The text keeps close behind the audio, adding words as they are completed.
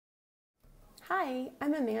Hi,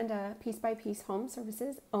 I'm Amanda, Piece by Piece Home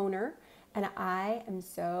Services owner, and I am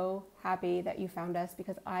so happy that you found us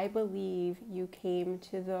because I believe you came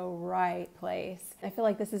to the right place. I feel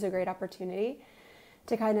like this is a great opportunity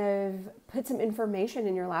to kind of put some information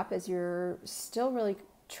in your lap as you're still really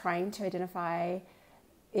trying to identify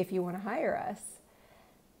if you want to hire us.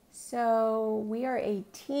 So we are a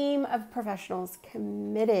team of professionals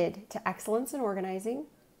committed to excellence in organizing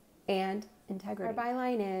and integrity. Our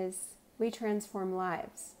byline is, we transform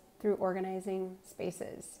lives through organizing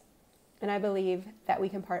spaces. And I believe that we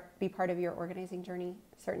can be part of your organizing journey,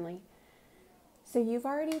 certainly. So you've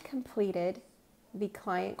already completed the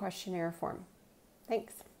client questionnaire form.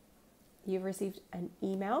 Thanks. You've received an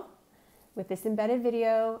email with this embedded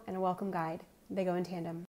video and a welcome guide. They go in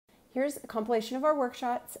tandem. Here's a compilation of our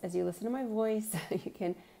workshops. As you listen to my voice, you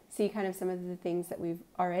can see kind of some of the things that we've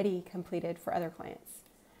already completed for other clients.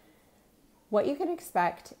 What you can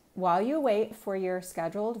expect while you wait for your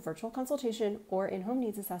scheduled virtual consultation or in-home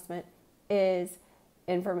needs assessment is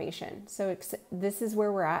information. So this is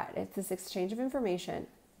where we're at. It's this exchange of information.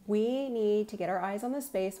 We need to get our eyes on the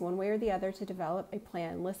space one way or the other to develop a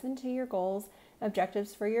plan. Listen to your goals,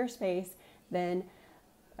 objectives for your space, then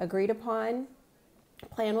agreed upon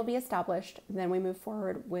plan will be established. Then we move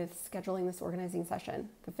forward with scheduling this organizing session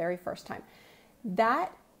the very first time.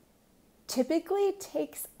 That typically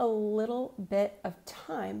takes a little bit of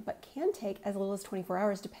time, but can take as little as 24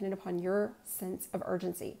 hours depending upon your sense of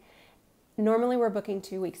urgency. Normally we're booking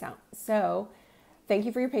 2 weeks out. So thank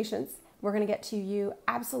you for your patience. We're going to get to you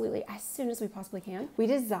absolutely as soon as we possibly can. We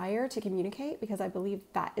desire to communicate because I believe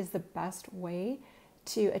that is the best way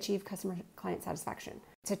to achieve customer client satisfaction.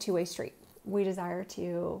 It's a two-way street. We desire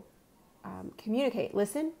to communicate,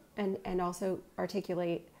 listen, and also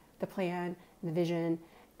articulate the plan and the vision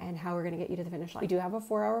and how we're going to get you to the finish line. We do have a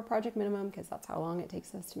 4-hour project minimum because that's how long it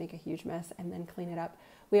takes us to make a huge mess and then clean it up.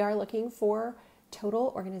 We are looking for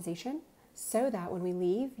total organization so that when we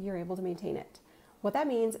leave, you're able to maintain it. What that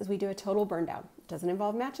means is we do a total burn down. It doesn't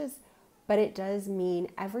involve matches, but it does mean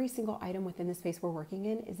every single item within the space we're working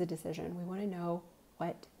in is a decision. We want to know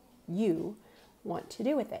what you want to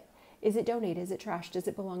do with it. Is it donated? Is it trashed? Does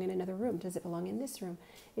it belong in another room? Does it belong in this room?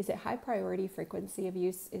 Is it high priority frequency of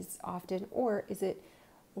use is often, or is it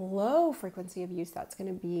low frequency of use? That's going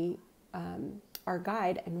to be our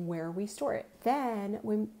guide and where we store it. Then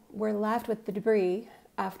we're left with the debris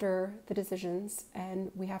after the decisions, and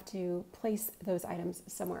we have to place those items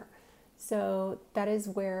somewhere. So that is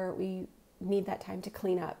where we need that time to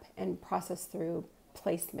clean up and process through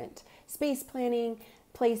placement, space planning,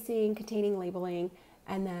 placing, containing, labeling,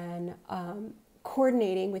 and then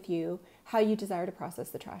coordinating with you how you desire to process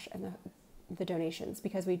the trash and the donations,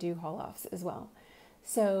 because we do haul-offs as well.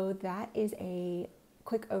 So that is a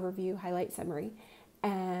quick overview, highlight summary,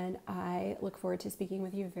 and I look forward to speaking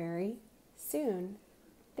with you very soon.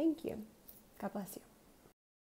 Thank you. God bless you.